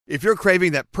If you're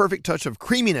craving that perfect touch of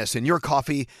creaminess in your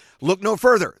coffee, look no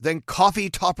further than Coffee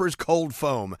Topper's Cold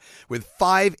Foam with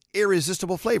 5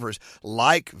 irresistible flavors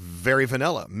like very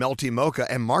vanilla, melty mocha,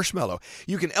 and marshmallow.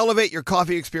 You can elevate your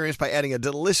coffee experience by adding a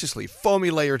deliciously foamy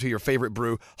layer to your favorite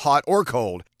brew, hot or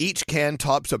cold. Each can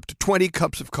tops up to 20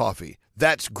 cups of coffee.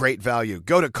 That's great value.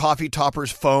 Go to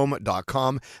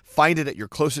coffeetoppersfoam.com, find it at your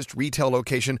closest retail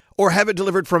location, or have it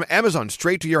delivered from Amazon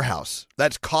straight to your house.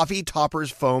 That's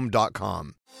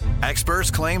coffeetoppersfoam.com.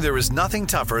 Experts claim there is nothing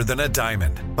tougher than a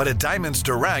diamond. But at Diamonds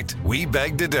Direct, we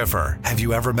beg to differ. Have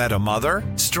you ever met a mother?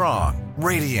 Strong,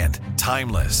 radiant,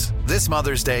 timeless. This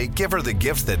Mother's Day, give her the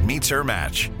gift that meets her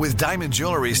match. With diamond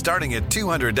jewelry starting at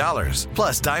 $200.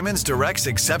 Plus Diamonds Direct's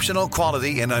exceptional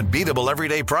quality and unbeatable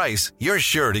everyday price, you're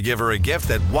sure to give her a gift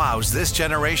that wows this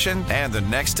generation and the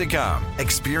next to come.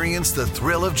 Experience the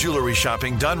thrill of jewelry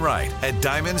shopping done right at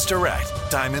Diamonds Direct.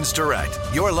 Diamonds Direct.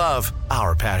 Your love,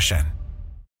 our passion.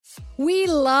 We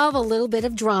love a little bit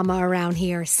of drama around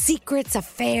here. Secrets,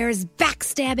 affairs,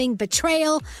 backstabbing,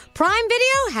 betrayal. Prime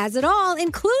Video has it all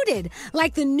included,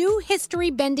 like the new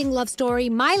history-bending love story,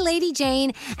 My Lady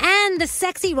Jane, and the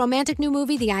sexy romantic new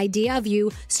movie, The Idea of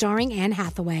You, starring Anne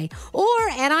Hathaway. Or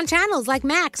add-on channels like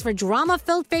Max for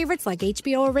drama-filled favorites like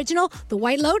HBO original, The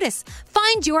White Lotus.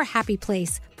 Find your happy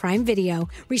place. Prime Video.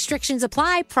 Restrictions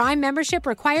apply. Prime membership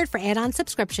required for add-on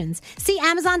subscriptions. See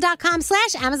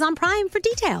Amazon.com/Amazon Prime for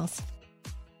details.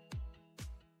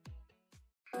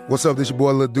 What's up, this your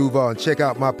boy Lil Duval, and check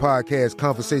out my podcast,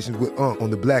 Conversations with Unc, on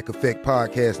the Black Effect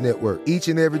Podcast Network. Each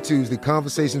and every Tuesday,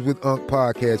 Conversations with Unc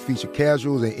podcast feature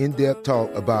casual and in-depth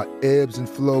talk about ebbs and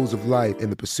flows of life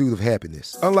and the pursuit of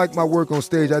happiness. Unlike my work on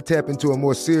stage, I tap into a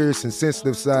more serious and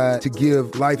sensitive side to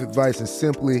give life advice and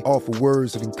simply offer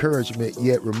words of encouragement,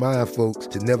 yet remind folks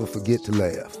to never forget to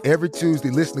laugh. Every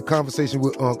Tuesday, listen to Conversations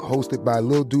with Unc, hosted by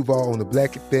Lil Duval on the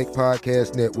Black Effect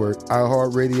Podcast Network,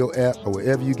 iHeartRadio app, or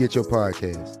wherever you get your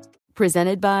podcasts.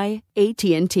 Presented by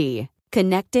AT&T.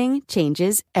 Connecting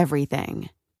changes everything.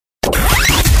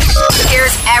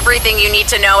 Here's everything you need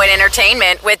to know in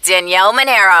entertainment with Danielle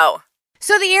Monero.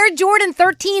 So the Air Jordan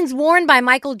 13s worn by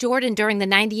Michael Jordan during the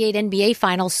 98 NBA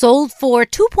Finals sold for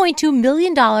 $2.2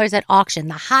 million at auction,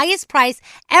 the highest price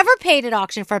ever paid at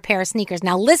auction for a pair of sneakers.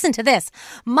 Now listen to this.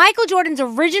 Michael Jordan's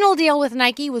original deal with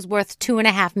Nike was worth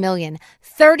 $2.5 million.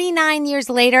 39 years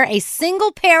later, a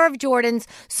single pair of Jordans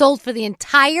sold for the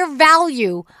entire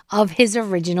value of his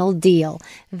original deal.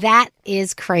 That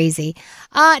is crazy.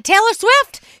 Taylor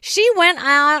Swift, she went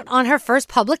out on her first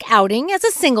public outing as a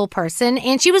single person,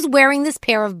 and she was wearing this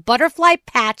pair of butterfly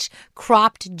patch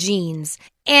cropped jeans.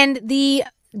 And the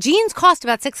jeans cost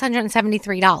about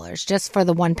 $673 just for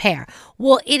the one pair.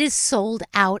 Well, it is sold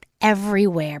out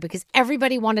everywhere because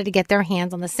everybody wanted to get their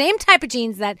hands on the same type of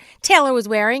jeans that Taylor was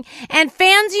wearing. And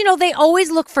fans, they always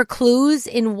look for clues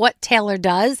in what Taylor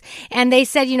does. And they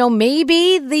said,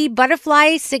 maybe the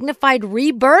butterfly signified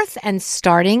rebirth and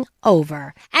starting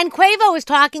over. And Quavo is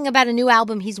talking about a new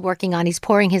album he's working on. He's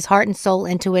pouring his heart and soul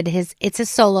into it. It's a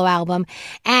solo album,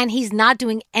 and he's not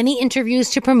doing any interviews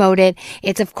to promote it.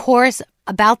 It's, of course,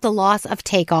 about the loss of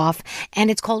Takeoff, and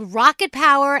it's called Rocket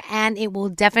Power, and it will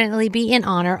definitely be in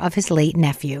honor of his late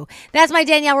nephew. That's my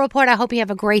Danielle report. I hope you have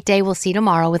a great day. We'll see you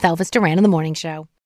tomorrow with Elvis Duran in the Morning Show.